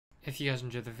If you guys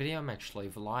enjoyed the video, make sure to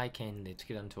leave a like and let's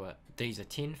get into it. These are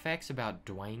 10 facts about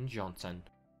Dwayne Johnson.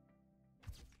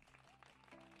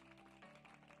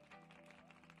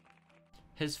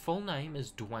 His full name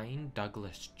is Dwayne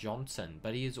Douglas Johnson,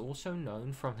 but he is also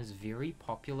known from his very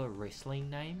popular wrestling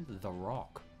name, The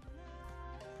Rock.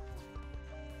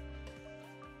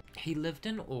 He lived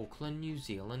in Auckland, New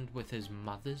Zealand with his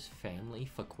mother's family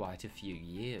for quite a few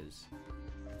years.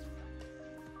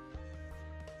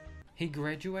 He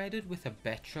graduated with a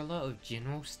Bachelor of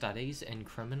General Studies in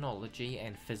Criminology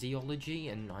and Physiology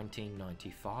in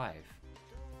 1995.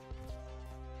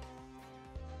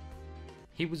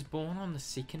 He was born on the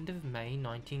 2nd of May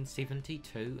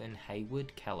 1972 in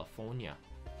Hayward, California.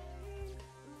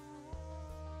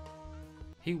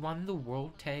 He won the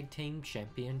World Tag Team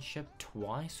Championship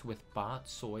twice with Bart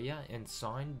Sawyer and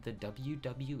signed the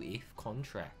WWF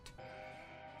contract.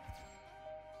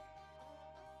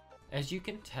 As you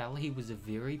can tell, he was a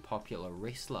very popular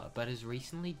wrestler, but has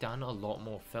recently done a lot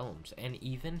more films and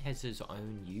even has his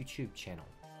own YouTube channel.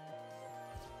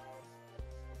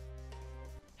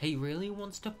 He really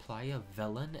wants to play a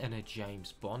villain in a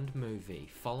James Bond movie,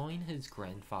 following his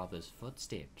grandfather's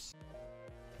footsteps.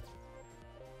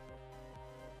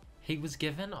 He was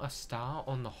given a star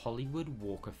on the Hollywood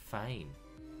Walk of Fame.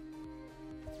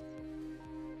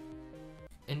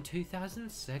 In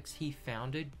 2006, he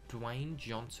founded Dwayne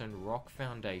Johnson Rock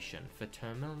Foundation for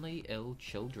terminally ill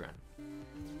children.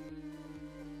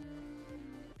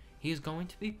 He is going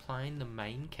to be playing the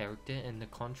main character in the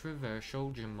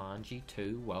controversial Jumanji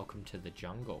 2 Welcome to the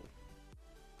Jungle.